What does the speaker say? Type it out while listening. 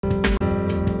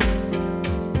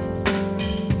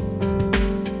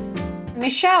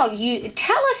Michelle, you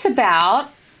tell us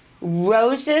about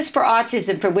Roses for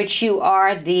Autism, for which you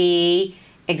are the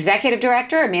executive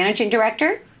director or managing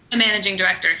director? The managing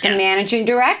director, yes. The managing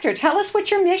director. Tell us what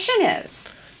your mission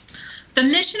is. The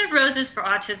mission of Roses for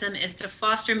Autism is to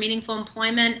foster meaningful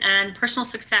employment and personal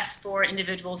success for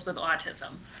individuals with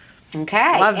autism.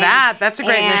 Okay. Love that. That's a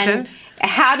great mission.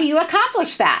 How do you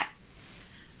accomplish that?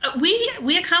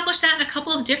 We accomplish that in a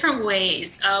couple of different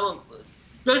ways.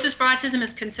 Roses for Autism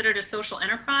is considered a social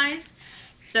enterprise.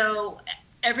 So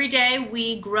every day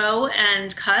we grow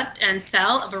and cut and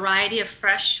sell a variety of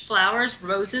fresh flowers,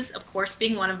 roses, of course,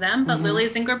 being one of them, but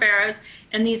lilies and gerberas,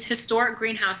 in these historic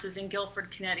greenhouses in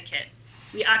Guilford, Connecticut.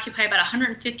 We occupy about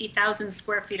 150,000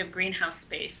 square feet of greenhouse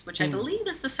space, which I believe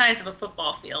is the size of a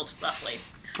football field, roughly.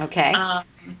 Okay.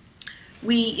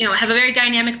 We have a very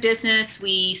dynamic business.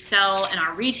 We sell in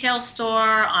our retail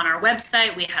store, on our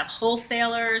website. We have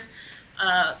wholesalers.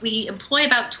 We employ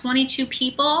about 22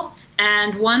 people,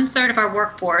 and 1/3 of our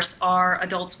workforce are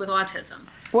adults with autism.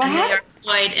 Well, and they are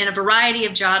employed in a variety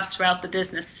of jobs throughout the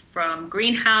business, from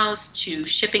greenhouse to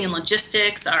shipping and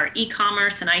logistics, our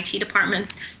e-commerce and IT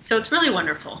departments. So it's really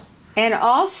wonderful. And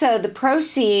also the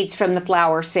proceeds from the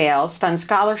flower sales fund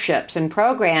scholarships and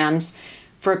programs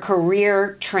for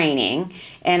career training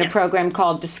and a program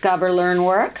called Discover, Learn,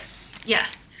 Work.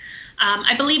 Yes.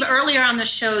 I believe earlier on the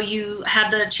show you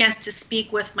had the chance to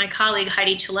speak with my colleague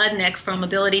Heidi Chalednik from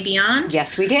Ability Beyond.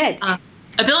 Yes, we did.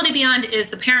 Ability Beyond is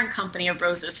the parent company of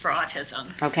Roses for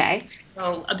Autism. Okay.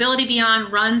 So Ability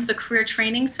Beyond runs the career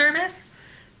training service,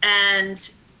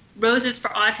 and Roses for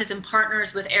Autism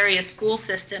partners with area school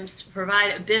systems to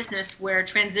provide a business where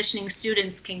transitioning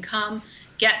students can come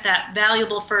get that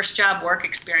valuable first job work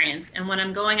experience. And when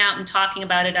I'm going out and talking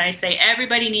about it, I say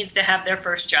everybody needs to have their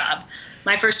first job.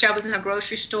 My first job was in a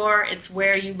grocery store. It's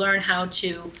where you learn how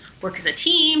to work as a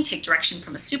team, take direction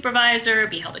from a supervisor,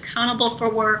 be held accountable for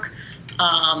work,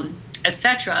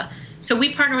 etc. So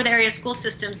we partner with area school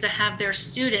systems to have their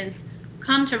students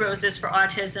come to Roses for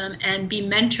Autism and be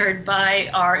mentored by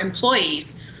our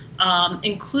employees,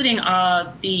 including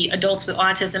the adults with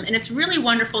autism. And it's really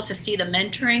wonderful to see the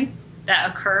mentoring that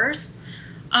occurs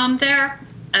there.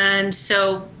 And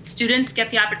so students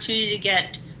get the opportunity to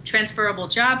get transferable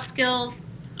job skills.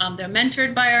 They're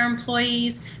mentored by our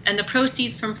employees, and the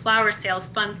proceeds from flower sales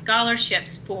fund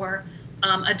scholarships for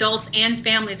adults and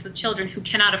families with children who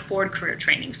cannot afford career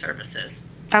training services.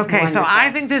 Okay, Wonderful. so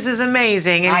I think this is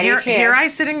amazing. And here I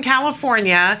sit in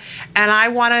California, and I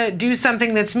want to do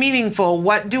something that's meaningful.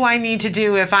 What do I need to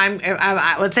do if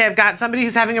let's say I've got somebody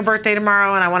who's having a birthday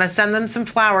tomorrow and I want to send them some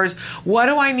flowers. What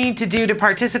do I need to do to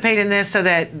participate in this so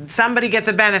that somebody gets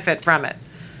a benefit from it?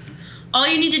 All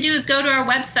you need to do is go to our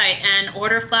website and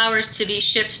order flowers to be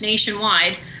shipped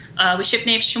nationwide. We ship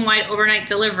nationwide overnight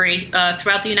delivery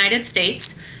throughout the United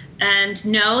States. And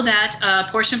know that a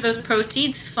portion of those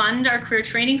proceeds fund our career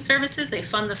training services. They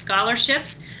fund the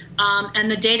scholarships. And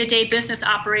the day-to-day business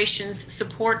operations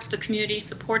supports the community,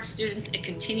 supports students. It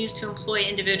continues to employ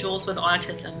individuals with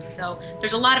autism. So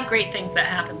there's a lot of great things that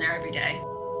happen there every day.